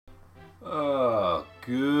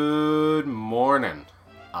Good morning.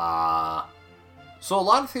 So a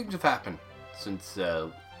lot of things have happened since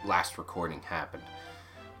last recording happened.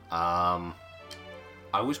 I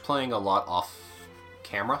was playing a lot off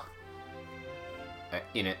camera,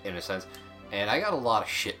 in a sense, and I got a lot of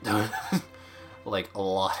shit done. Like, a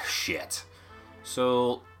lot of shit.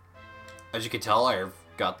 So, as you can tell, I've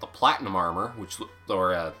got the platinum armor, not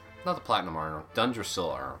the platinum armor,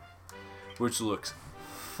 Dundrasil armor, which looks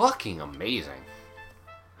fucking amazing.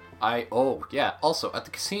 Also, at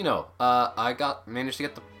the casino, I managed to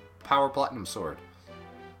get the power platinum sword.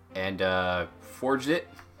 And, forged it.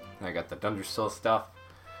 I got the Dundrasil stuff.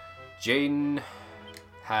 Jaden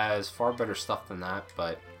has far better stuff than that,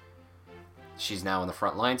 but she's now in the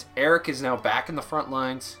front lines. Eric is now back in the front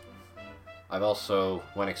lines. I've also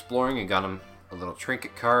went exploring and got him a little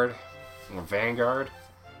trinket card, a Vanguard.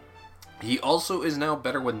 He also is now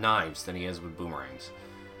better with knives than he is with boomerangs.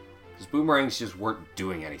 Because boomerangs just weren't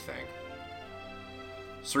doing anything.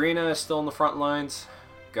 Serena is still in the front lines.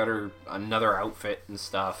 Got her another outfit and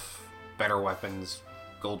stuff. Better weapons.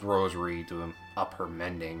 Gold rosary to up her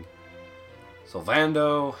mending.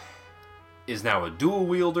 Sylvando is now a dual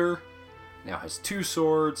wielder. Now has 2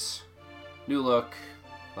 swords. New look.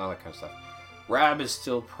 All that kind of stuff. Rab is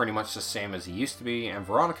still pretty much the same as he used to be. And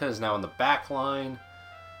Veronica is now in the back line.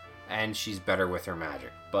 And she's better with her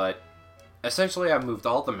magic. But essentially, I've moved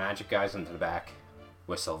all the magic guys into the back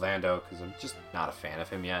with Sylvando, because I'm just not a fan of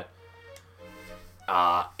him yet.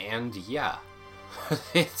 And yeah,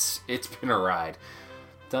 it's been a ride.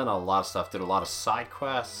 Done a lot of stuff, did a lot of side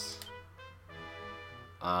quests.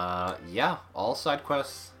 Yeah, all side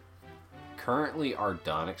quests currently are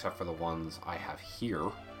done, except for the ones I have here.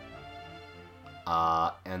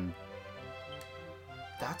 And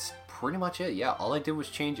that's pretty much it. Yeah, all I did was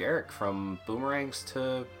change Eric from boomerangs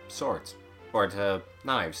to swords. Or to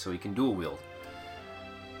knives, so he can dual wield.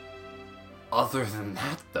 Other than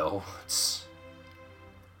that, though,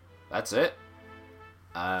 that's it.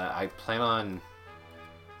 I plan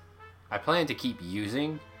to keep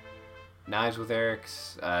using knives with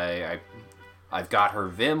Eric's. I've got her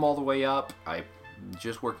Vim all the way up. I'm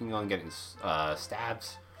just working on getting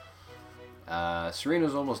stabs.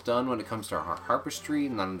 Serena's almost done when it comes to her Harpistry,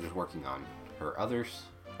 and then I'm just working on her other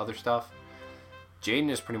stuff. Jaden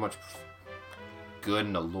is pretty much good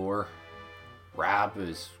in Allure. Rab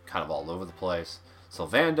is kind of all over the place.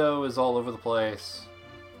 Sylvando is all over the place.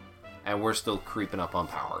 And we're still creeping up on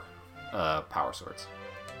power swords.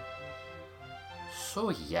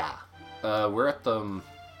 So yeah, we're at the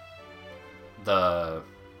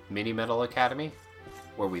Mini Metal Academy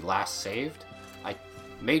where we last saved. I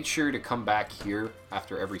made sure to come back here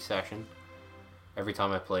after every session, every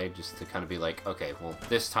time I played, just to kind of be like, okay, well,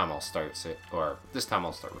 this time I'll start this time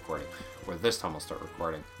I'll start recording, or this time I'll start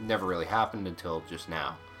recording. Never really happened until just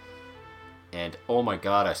now. And oh my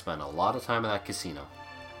god, I spent a lot of time in that casino.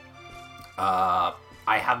 I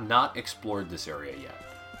have not explored this area yet.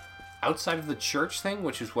 Outside of the church thing,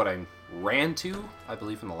 which is what I ran to, I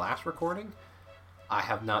believe, in the last recording, I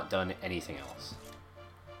have not done anything else.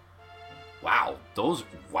 Wow. That's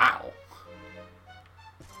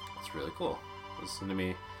really cool. Listen to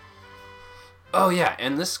me. Oh yeah,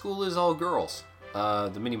 and this school is all girls.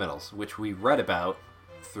 The mini metals, which we read about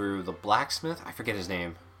through the blacksmith. I forget his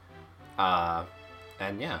name. And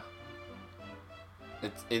yeah.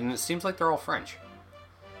 It seems like they're all French.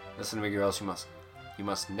 Listen to me, girls. You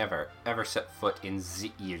must never, ever set foot in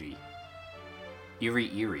the Erie.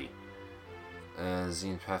 Erie.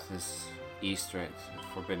 The path is east, right?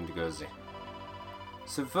 Forbidden to go there.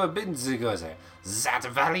 So forbidden to go there. That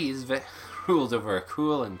valley is ruled over a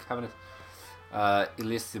cruel and covenant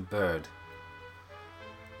elusive bird.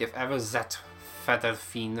 If ever that feather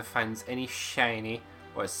fiend finds any shiny,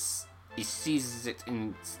 or he seizes it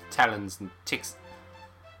in its talons and takes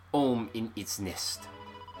home in its nest.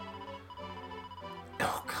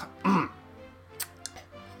 Oh god.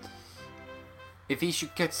 If he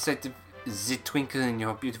should catch sight of the twinkle in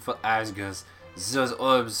your beautiful eyes, girls, those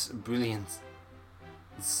orbs brilliant,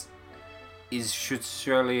 is should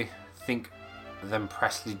surely think them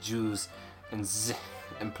precious jewels and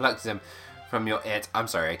pluck them from your head. I'm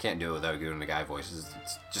sorry, I can't do it without doing the guy voices.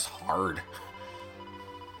 It's just hard.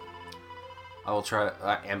 I will try,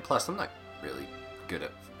 and plus, I'm not really good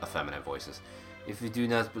at effeminate voices. If you do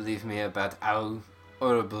not believe me about how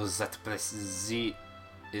horrible that place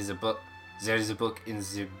is a book, there is a book in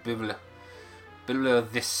the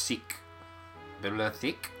bibliothèque.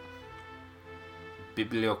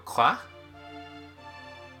 Bibliocroix?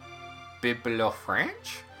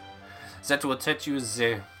 Bibliofrench? That will teach you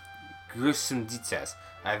the gruesome details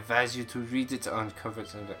I advise you to read it on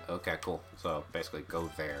comfort. Okay, cool. So basically,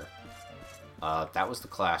 go there. That was the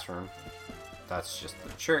classroom. That's just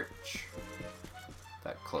the church.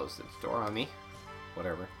 That closed its door on me.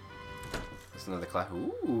 Whatever. It's another class.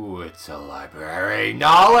 Ooh, it's a library.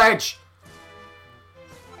 Knowledge!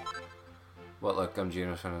 What look,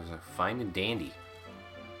 Gumgino was fine and dandy.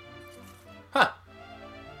 Huh.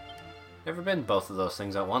 Never been both of those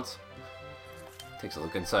things at once. Takes a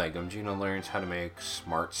look inside. Gumgino learns how to make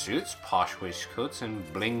smart suits, posh waistcoats,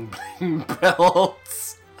 and bling bling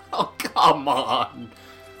belts. Oh, come on.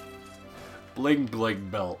 Bling bling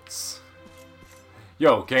belts.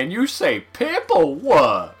 Yo, can you say pimp or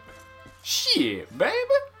what? Shit, baby.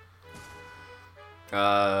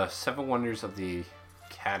 7 Wonders of the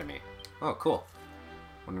Academy. Oh, cool.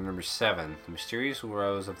 Wonder number 7. The mysterious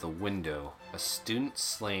rose of the window. A student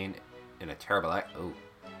slain in a terrible act. Oh.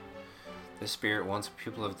 This spirit, once a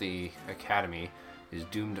pupil of the Academy, is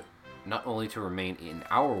doomed not only to remain in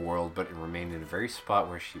our world, but to remain in the very spot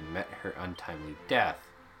where she met her untimely death.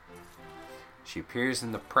 She appears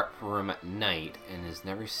in the prep room at night and is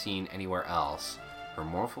never seen anywhere else. Her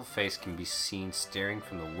mournful face can be seen staring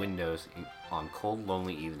from the windows on cold,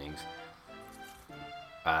 lonely evenings.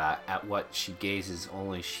 At what she gazes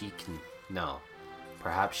only she can know.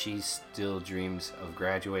 Perhaps she still dreams of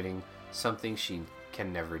graduating, something she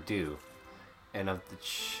can never do, and of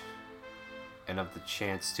the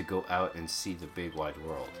chance to go out and see the big wide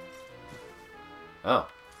world. Oh,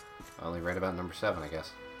 I only read about number 7, I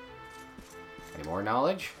guess. Any more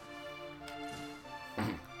knowledge?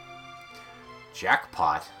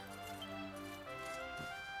 Jackpot.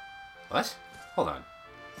 What? Hold on.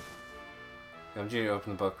 MJ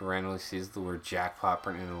opened the book and randomly sees the word jackpot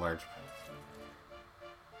printed in a large...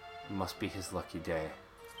 It must be his lucky day.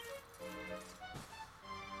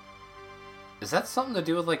 Is that something to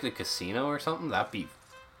do with like the casino or something? That'd be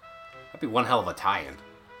one hell of a tie-in.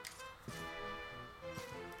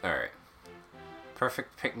 Alright.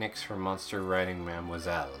 Perfect picnics for monster riding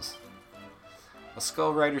mademoiselles. A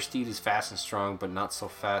skull rider steed is fast and strong, but not so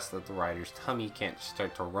fast that the rider's tummy can't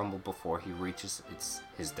start to rumble before he reaches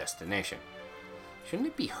his destination. Shouldn't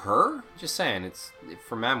it be her? Just saying, it's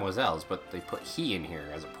for mademoiselles, but they put he in here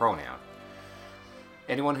as a pronoun.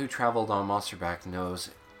 Anyone who traveled on Monsterback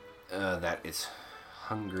knows that it's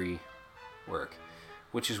hungry work.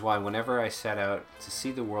 Which is why whenever I set out to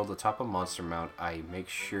see the world atop a monster mount, I make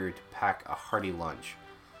sure to pack a hearty lunch.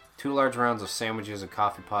 2 large rounds of sandwiches, a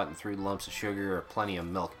coffee pot, and 3 lumps of sugar, or plenty of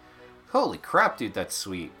milk. Holy crap, dude, that's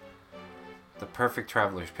sweet. The perfect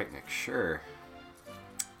traveler's picnic, sure.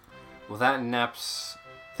 With that in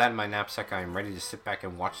my knapsack, I am ready to sit back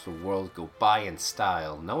and watch the world go by in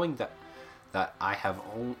style, knowing that I have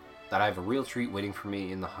a real treat waiting for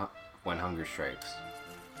me when hunger strikes.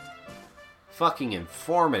 Fucking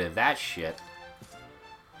informative, that shit.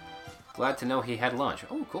 Glad to know he had lunch.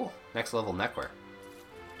 Oh, cool. Next level neckwear.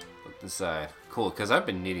 Look inside. Cool, because I've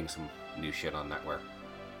been needing some new shit on neckwear.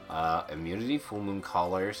 Immunity, full moon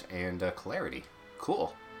collars, and clarity.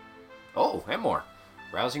 Cool. Oh, and more.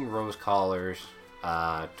 Rousing rose collars,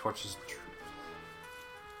 torches,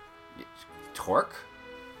 torques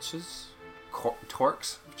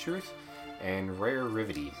of truth, and rare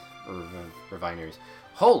reviners.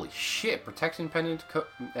 Holy shit! Protection pendant,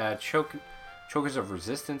 chokers of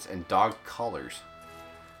resistance, and dogged collars.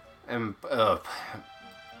 And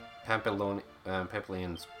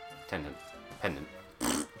Pampelion's pendant.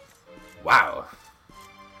 Wow.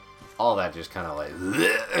 All that just kind of like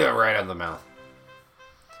right out of the mouth.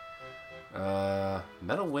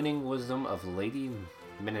 Medal winning wisdom of Lady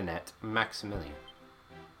Minonette Maximilian.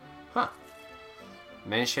 Huh.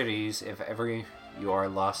 Men cheries, if ever you are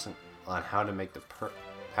lost on how to make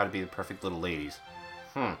how to be the perfect little ladies.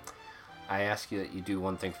 I ask you that you do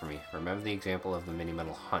one thing for me. Remember the example of the mini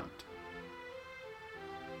medal hunt.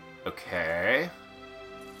 Okay.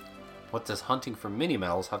 What does hunting for mini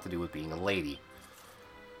medals have to do with being a lady?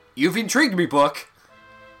 You've intrigued me, book.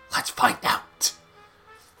 Let's find out.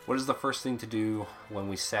 What is the first thing to do when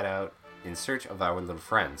we set out in search of our little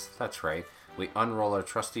friends? That's right. We unroll our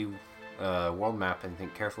trusty world map and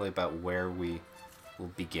think carefully about where we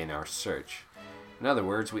will begin our search. In other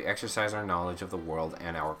words, we exercise our knowledge of the world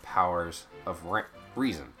and our powers of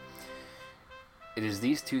reason. It is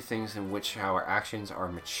these 2 things in which our actions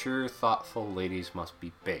are mature, thoughtful ladies must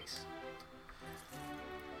be based.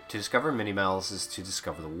 To discover mini-medals is to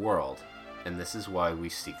discover the world, and this is why we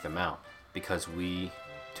seek them out. Because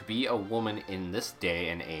to be a woman in this day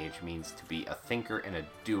and age means to be a thinker and a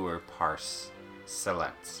doer par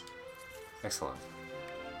excellence. Excellent.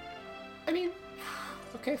 I mean,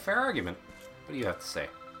 okay, fair argument. What do you have to say?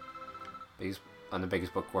 I'm the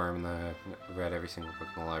biggest bookworm in the... Read every single book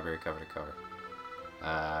in the library cover to cover.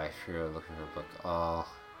 If you're looking for a book... Oh,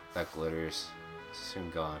 that glitters. It's soon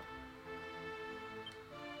gone.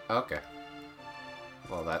 Okay.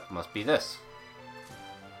 Well, that must be this.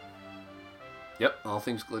 Yep, all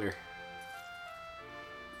things glitter.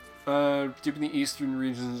 Deep in the eastern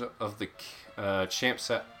regions of the Champ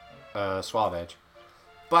set Suavage.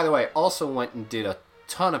 By the way, also went and did a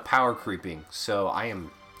ton of power creeping, so I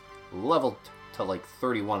am leveled to like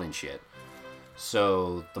 31 and shit.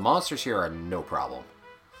 So the monsters here are no problem.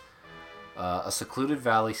 A secluded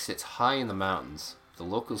valley sits high in the mountains. The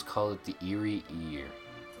locals call it the Eerie Ear.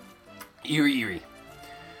 Eerie.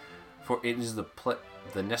 For it is the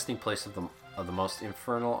nesting place of the most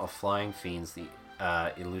infernal of flying fiends, the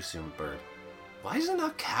Elusive bird. Why is it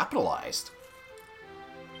not capitalized?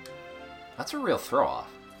 That's a real throw-off.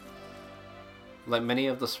 Like many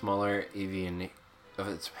of its smaller avian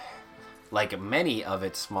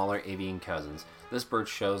cousins, this bird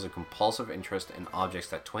shows a compulsive interest in objects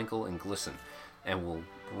that twinkle and glisten, and will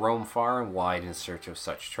roam far and wide in search of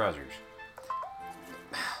such treasures.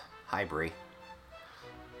 Hi, Bree.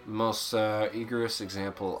 The most egregious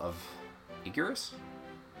example of... Egregious?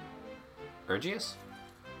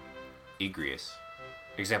 Egregious.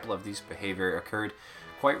 Example of this behavior occurred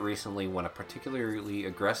quite recently when a particularly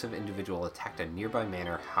aggressive individual attacked a nearby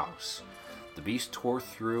manor house. The beast tore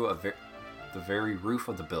through the very roof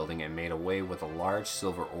of the building and made away with a large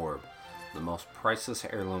silver orb, the most priceless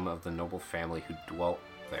heirloom of the noble family who dwelt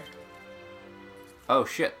there. Oh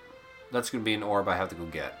shit, that's gonna be an orb I have to go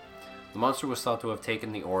get. The monster was thought to have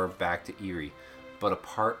taken the orb back to Eerie, but a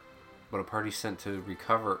party sent to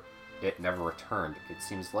recover it never returned. It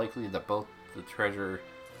seems likely that both the treasure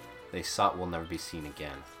they sought will never be seen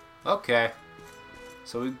again. Okay.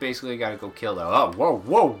 So we basically gotta go kill them. Oh,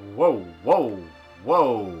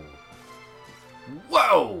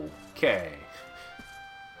 whoa! Okay.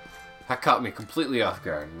 That caught me completely off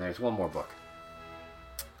guard. And there's one more book.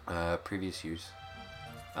 Previous use.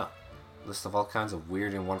 Oh. List of all kinds of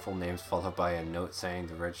weird and wonderful names followed by a note saying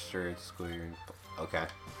the registered school year. Okay.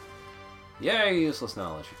 Yay, useless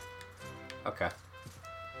knowledge. Okay.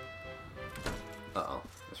 Uh-oh.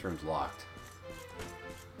 This room's locked.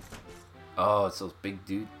 Oh, it's those big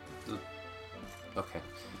dude... Okay.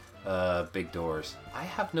 Big doors. I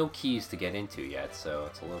have no keys to get into yet, so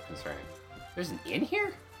it's a little concerning. There's an inn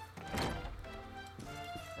here?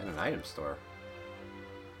 And an item store.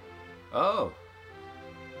 Oh!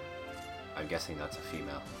 I'm guessing that's a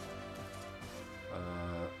female.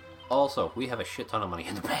 Also, we have a shit ton of money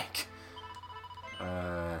in the bank.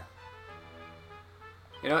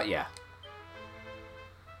 You know what? Yeah.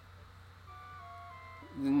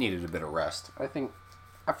 Needed a bit of rest. I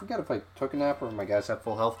forget if I took a nap or if my guys have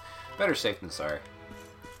full health. Better safe than sorry.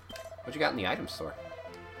 What you got in the item store?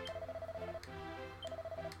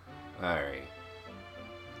 Alright.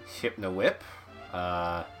 Hypno Whip.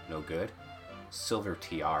 No good. Silver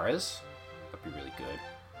Tiaras. That'd be really good.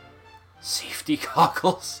 Safety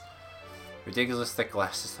goggles. Ridiculous thick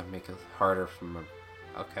glasses that make it harder from...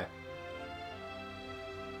 Okay.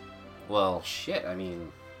 Well, shit, I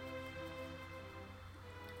mean...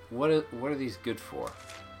 What are these good for?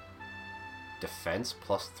 Defense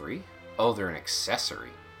 +3? Oh, they're an accessory.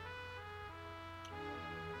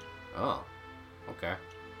 Oh, okay.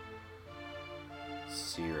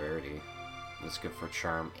 C rarity. That's good for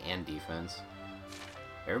charm and defense.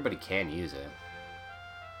 Everybody can use it.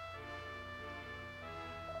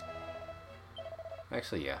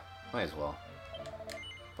 Actually, yeah, might as well.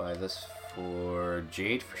 Buy this for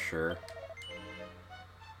Jade for sure.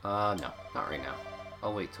 No, not right now.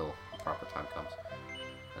 I'll wait till the proper time comes.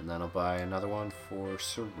 And then I'll buy another one for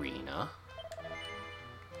Serena.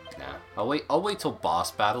 Nah, I'll wait till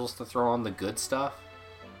boss battles to throw on the good stuff.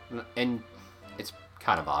 And it's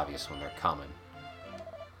kind of obvious when they're coming.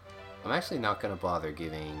 I'm actually not going to bother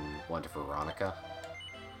giving one to Veronica.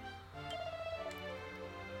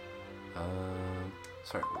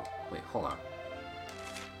 Sorry, wait, hold on.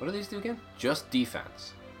 What do these do again? Just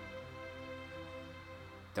defense.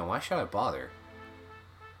 Then why should I bother?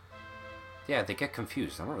 Yeah, they get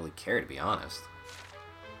confused. I don't really care, to be honest.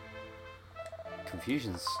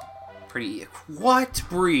 Confusion's pretty... What,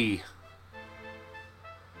 Bree?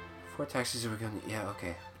 4 taxis are going... Yeah,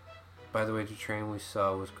 okay. By the way, the train we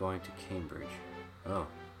saw was going to Cambridge. Oh,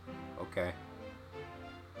 okay.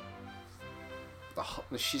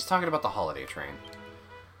 She's talking about the holiday train.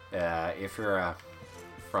 If you're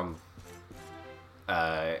from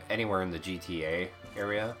anywhere in the GTA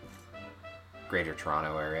area, Greater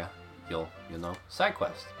Toronto area, you'll know. Side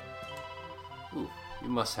quest. Ooh, you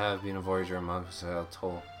must have been a voyager amongst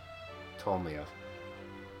told me of.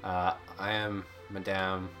 I am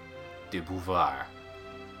Madame de Beauvoir.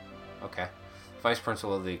 Okay. Vice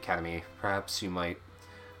Principal of the Academy. Perhaps you might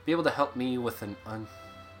be able to help me with an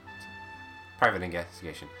private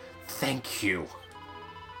investigation. Thank you!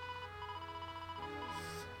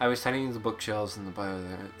 I was tidying the bookshelves in the bio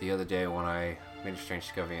the other day when I made a strange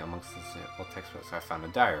discovery amongst the old textbooks. I found a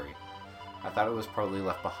diary. I thought it was probably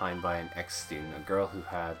left behind by an ex-student, a girl who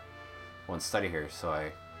had once studied here, so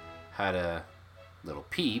I had a little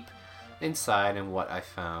peep inside, and what I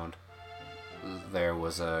found there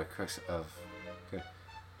was a crux of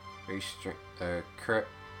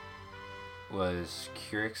was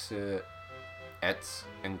curix et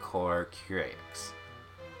encore curix.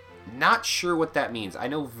 Not sure what that means. I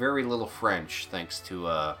know very little French thanks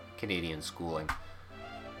to Canadian schooling.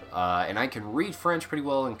 And I can read French pretty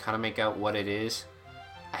well and kind of make out what it is.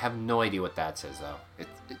 I have no idea what that says, though.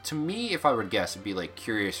 To me, if I were to guess, it'd be like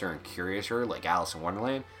Curiouser and Curiouser, like Alice in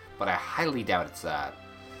Wonderland. But I highly doubt it's that.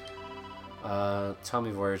 Tell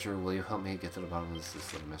me, Voyager, will you help me get to the bottom of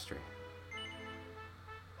this little mystery?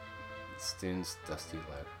 Student's dusty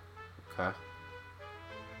letter. Okay.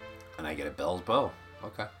 And I get a Bell's bow.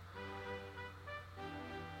 Okay.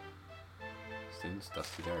 Student's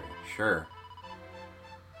dusty diary. Sure.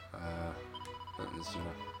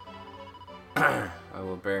 I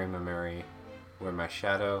will bury my memory where my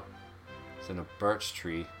shadow is in a birch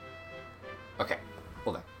tree. Okay,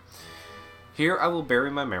 hold on. Here I will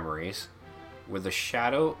bury my memories where the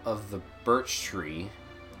shadow of the birch tree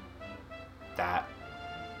that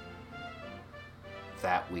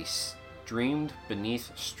we dreamed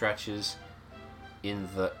beneath stretches in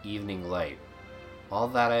the evening light. All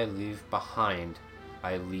that I leave behind,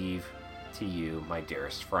 I leave to you, my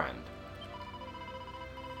dearest friend.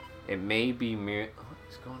 It may be mere... What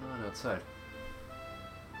is going on outside?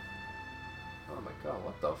 Oh my god,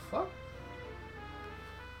 what the fuck?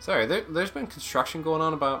 Sorry, there's been construction going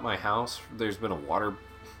on about my house. There's been a water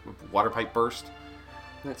pipe burst.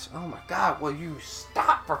 And it's... Oh my god, will you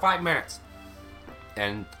stop for 5 minutes?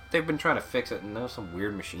 And they've been trying to fix it, and now some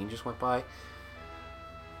weird machine just went by.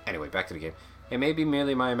 Anyway, back to the game. It may be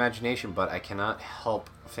merely my imagination, but I cannot help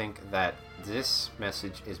think that this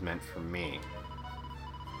message is meant for me.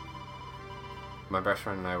 My best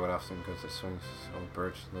friend and I would often go to swings. Old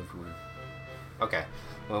birds live with. Okay.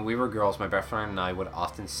 When we were girls, my best friend and I would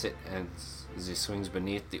often sit in the swings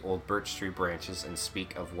beneath the old birch tree branches and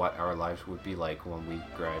speak of what our lives would be like when we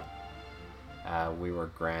were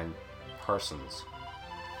grand parsons.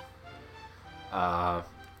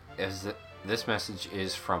 This message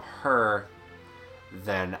is from her,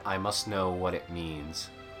 then I must know what it means.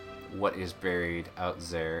 What is buried out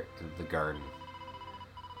there in the garden?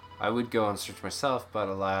 I would go and search myself, but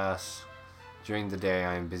alas, during the day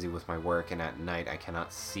I am busy with my work, and at night I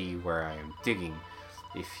cannot see where I am digging.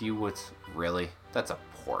 If you would... Really? That's a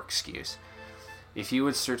poor excuse. If you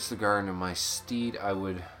would search the garden of my steed, I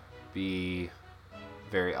would be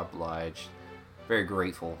very obliged. Very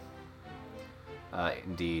grateful.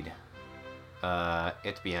 Indeed.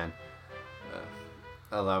 Et bien.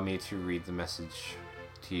 Allow me to read the message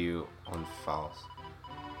to you on false.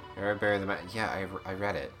 Here I bear the yeah, I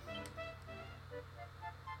read it.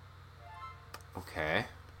 Okay.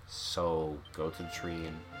 So, go to the tree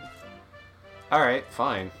and... Alright,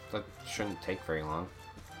 fine. That shouldn't take very long.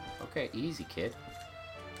 Okay, easy, kid.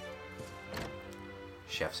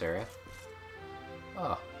 Chef's area.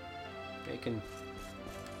 Oh. Bacon.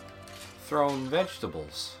 Thrown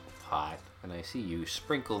vegetables pot. And I see you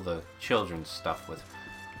sprinkle the children's stuff with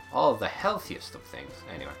all of the healthiest of things.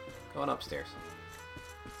 Anyway, going upstairs.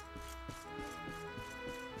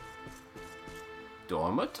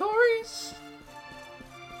 Dormitories?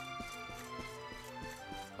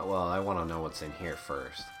 Oh, well, I want to know what's in here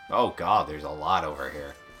first. Oh god, there's a lot over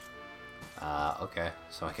here. Okay,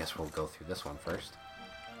 so I guess we'll go through this one first.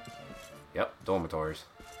 Yep, dormitories.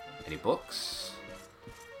 Any books?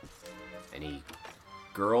 Any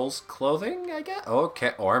girls' clothing, I guess?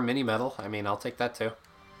 Okay, or mini metal. I mean, I'll take that too.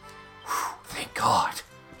 Whew, thank God.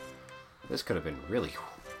 This could have been really,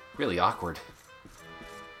 really awkward.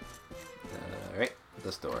 Alright,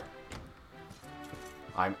 this door.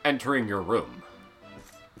 I'm entering your room.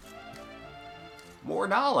 More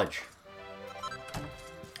knowledge.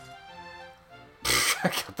 I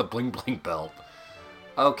got the bling bling belt.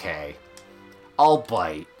 Okay. I'll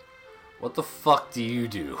bite. What the fuck do you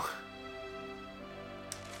do?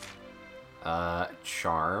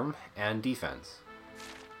 Charm and defense.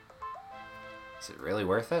 Is it really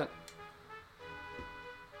worth it?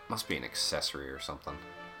 Must be an accessory or something.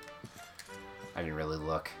 I didn't really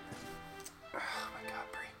look. Oh my god,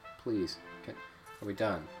 Brie. Please. Are we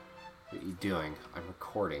done? What are you doing? I'm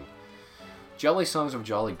recording. Jolly songs of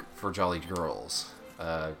for jolly girls.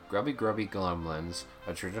 Grubby Grubby Gremlins,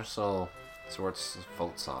 a traditional sorts of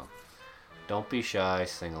folk song. Don't be shy,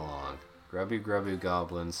 sing along. Grubby Grubby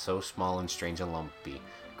Goblins, so small and strange and lumpy.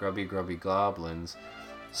 Grubby Grubby Goblins,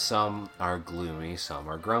 some are gloomy, some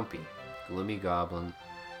are grumpy. Gloomy Goblins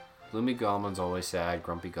always sad,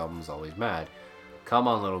 grumpy goblins always mad. Come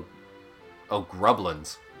on, little... Oh,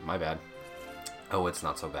 grublins. My bad. Oh, it's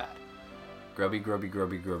not so bad. Grubby, grubby,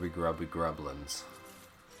 grubby, grubby, grubby, grublins.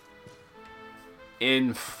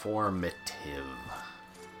 Informative.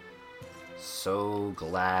 So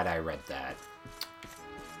glad I read that.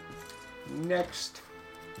 Next.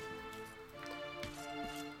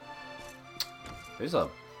 There's a...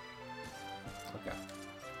 Okay.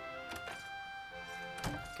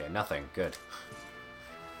 Okay, nothing. Good.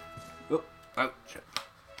 Oh, shit.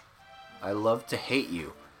 I love to hate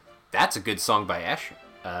you. That's a good song by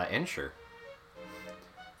Ensure.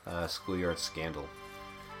 Schoolyard Scandal.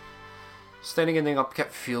 Standing in the upkept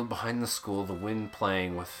field behind the school, the wind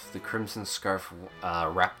playing with the crimson scarf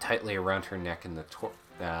wrapped tightly around her neck and the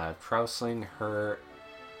trousling her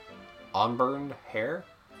unburned hair.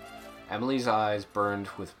 Emily's eyes burned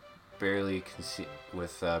with barely concealed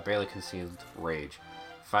rage.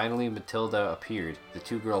 Finally, Matilda appeared. The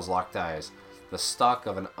two girls locked eyes. The stalk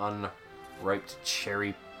of an unripe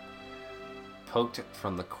cherry poked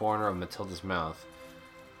from the corner of Matilda's mouth.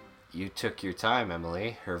 You took your time,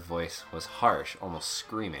 Emily. Her voice was harsh, almost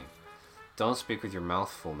screaming. Don't speak with your mouth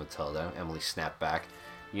full, Matilda, Emily snapped back.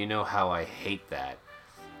 You know how I hate that.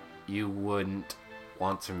 You wouldn't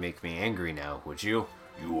want to make me angry now, would you?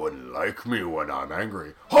 You wouldn't like me when I'm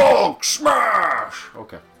angry. Hulk smash!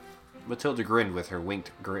 Okay. Matilda grinned with her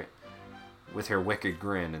wicked grin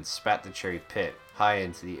and spat the cherry pit high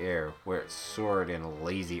into the air where it soared in a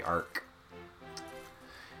lazy arc.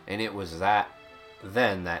 And it was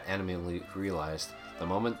then that Emily realized the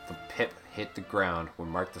moment the pit hit the ground would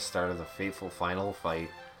mark the start of the fateful final fight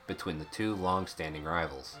between the two long-standing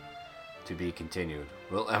rivals. To be continued.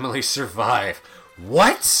 Will Emily survive?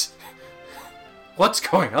 What? What's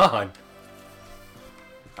going on?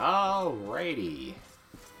 Alrighty.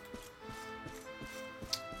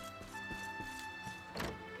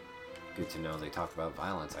 Good to know they talk about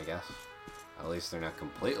violence, I guess. At least they're not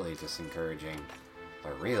completely disencouraging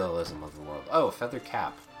the realism of the world. Oh, a feather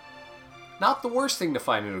cap. Not the worst thing to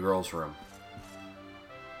find in a girl's room.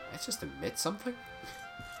 I just admit something?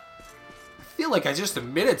 I feel like I just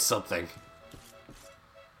admitted something.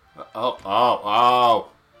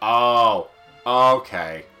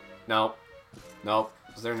 Okay. Nope.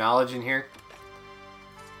 Is there knowledge in here?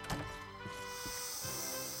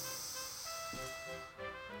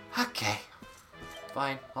 Okay.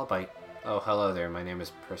 Fine, I'll bite. Oh, hello there. My name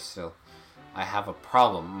is Priscilla. I have a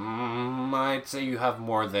problem. I'd say you have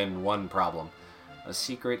more than one problem. A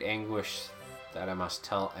secret anguish that I must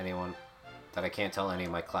tell anyone, that I can't tell any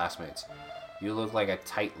of my classmates. You look like a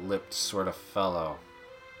tight-lipped sort of fellow.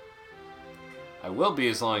 I will be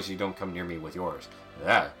as long as you don't come near me with yours.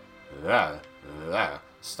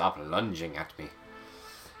 Stop lunging at me.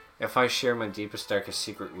 If I share my deepest, darkest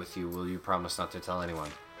secret with you, will you promise not to tell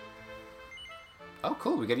anyone? Oh,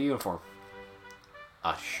 cool. We get a uniform.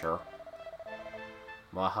 Sure.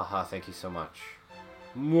 Mwahaha, thank you so much.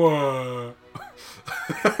 Mwah.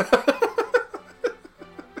 I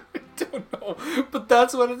don't know, but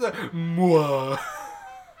that's what it's. Mwah.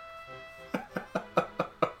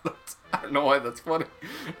 I don't know why that's funny.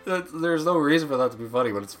 There's no reason for that to be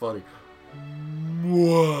funny, but it's funny.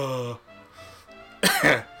 Mwah.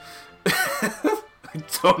 I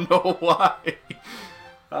don't know why.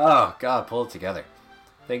 Oh, God, pull it together.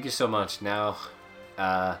 Thank you so much. Now,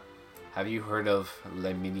 have you heard of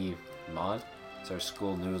Le Mini Mod? It's our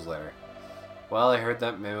school newsletter. Well, I heard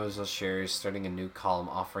that Mademoiselle Sherry is starting a new column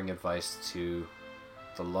offering advice to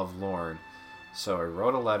the lovelorn, so I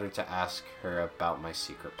wrote a letter to ask her about my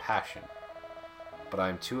secret passion. But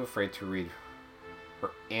I'm too afraid to read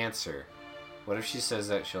her answer. What if she says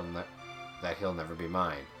that that he'll never be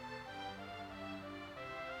mine?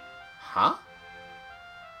 Huh?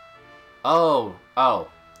 Oh.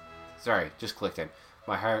 Sorry, just clicked in.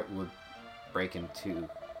 My heart would break clean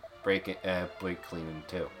in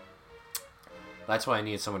two. That's why I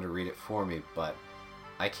need someone to read it for me, but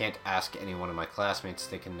I can't ask any one of my classmates.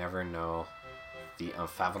 They can never know the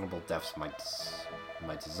unfathomable depths of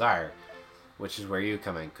my desire, which is where you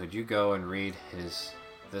come in. Could you go and read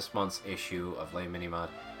this month's issue of Le Minimod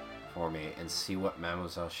for me and see what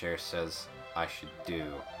Mademoiselle Cher says I should do?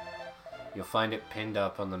 You'll find it pinned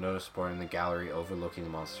up on the notice board in the gallery overlooking the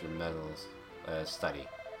Monster Metals study.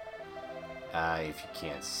 If you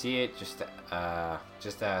can't see it, just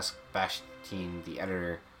ask Bastine, the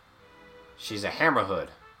editor. She's a hammerhood,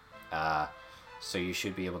 so you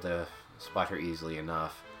should be able to spot her easily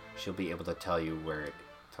enough. She'll be able to tell you where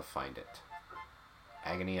to find it.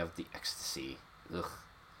 Agony of the Ecstasy. Ugh.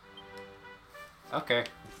 Okay.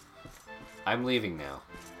 I'm leaving now.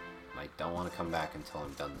 I don't want to come back until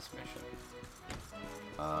I'm done this mission.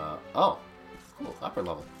 Oh. Cool. Upper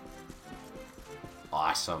level.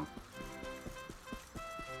 Awesome.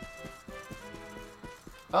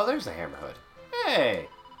 Oh, there's the Hammerhood. Hey!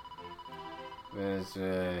 There's,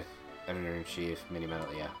 Editor-in-Chief, Mini-Metal,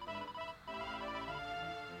 yeah.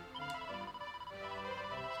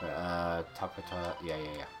 So,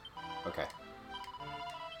 yeah. Okay.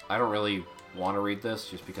 I don't really want to read this,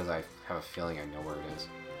 just because I have a feeling I know where it is.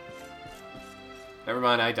 Never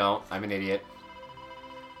mind, I don't. I'm an idiot.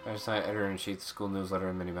 I just signed Editor-in-Chief, school newsletter,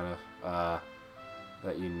 and Mini-Meta,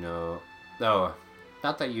 that you know... No,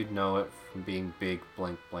 not that you'd know it from being big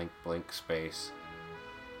blank blank blank space.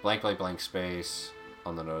 Blank blank blank space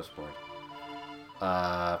on the notice board.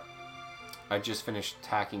 I just finished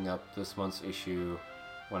tacking up this month's issue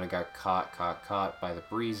when I got caught by the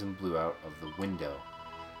breeze and blew out of the window.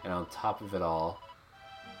 And on top of it all,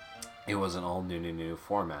 it was an all new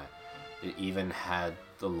format. It even had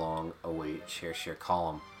the long-awaited share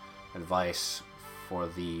column, advice for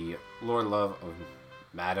the Lord Love of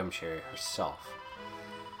Madame Cherry herself.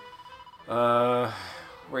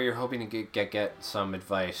 Where you're hoping to get some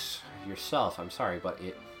advice yourself. I'm sorry, but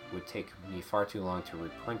it would take me far too long to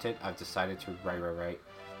reprint it. I've decided to write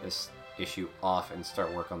this issue off and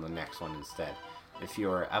start work on the next one instead. If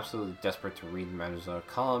you are absolutely desperate to read the Mademoiselle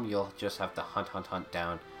column, you'll just have to hunt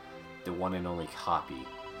down the one and only copy.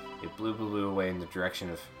 It blew away in the direction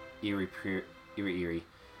of Eerie.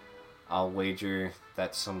 I'll wager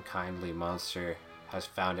that some kindly monster has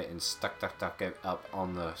found it and stuck it up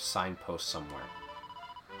on the signpost somewhere.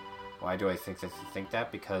 Why do I think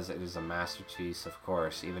that? Because it is a masterpiece, of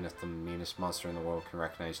course, even if the meanest monster in the world can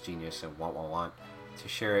recognize genius and want to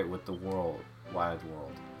share it with the wide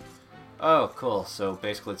world. Oh, cool. So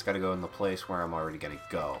basically it's got to go in the place where I'm already going to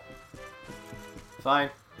go. Fine.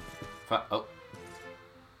 Oh.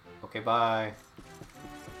 Okay, bye.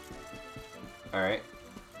 Alright.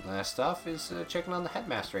 Last stuff is checking on the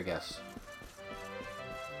headmaster, I guess.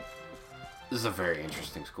 This is a very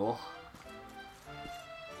interesting school.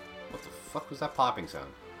 What the fuck was that popping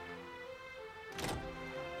sound?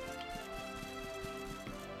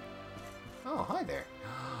 Oh, hi there.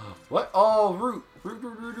 What? Oh, root.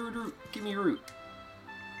 Root. Give me root.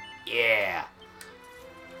 Yeah.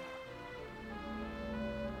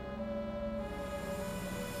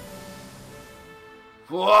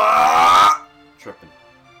 Whoa!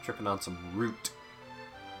 Tripping on some root.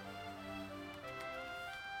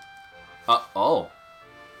 Oh.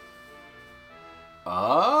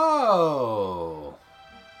 Oh.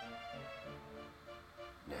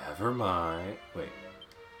 Never mind. Wait.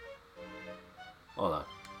 Hold on.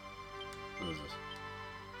 What is this?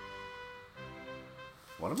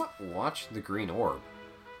 What am I watching? The green orb.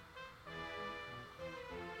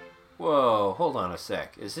 Whoa, hold on a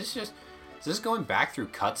sec. Is this going back through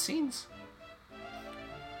cutscenes?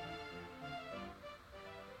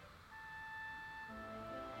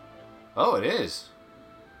 Oh, it is.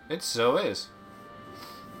 It so is.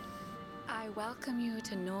 I welcome you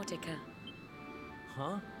to Nautica.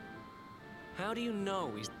 Huh? How do you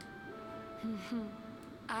know he's...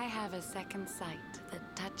 I have a second sight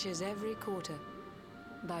that touches every quarter,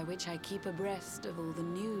 by which I keep abreast of all the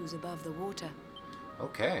news above the water.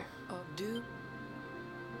 Okay.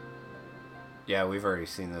 Yeah, we've already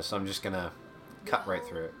seen this, so I'm just gonna cut right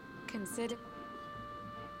through it. Consider...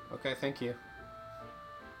 Okay, thank you.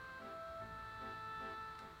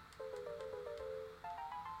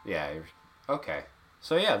 Yeah, okay.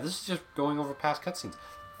 So yeah, this is just going over past cutscenes.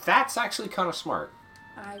 That's actually kind of smart.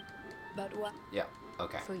 But what? Yeah,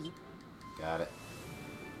 okay. For you. Got it.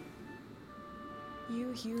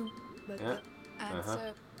 But yeah. the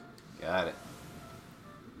answer... Got it.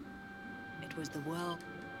 It was the world.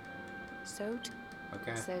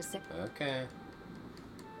 Okay. So okay.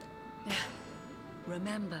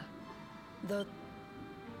 Remember,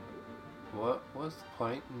 What was the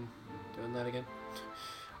point in doing that again?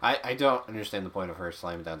 I don't understand the point of her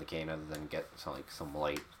slamming down the cane other than get some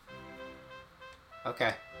light.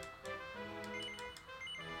 Okay.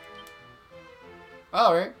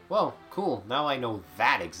 Alright, well, cool. Now I know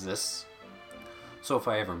that exists. So if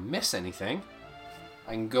I ever miss anything,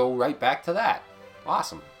 I can go right back to that.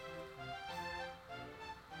 Awesome.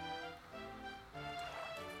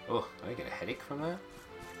 Oh, did I get a headache from that?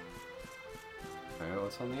 Alright,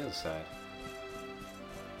 what's on the other side?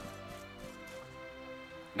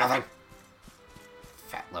 Nothing.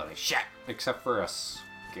 Fat load of shit. Except for a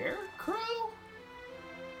scarecrow?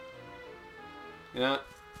 You know,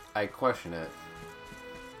 I question it.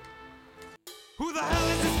 Who the hell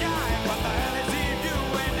is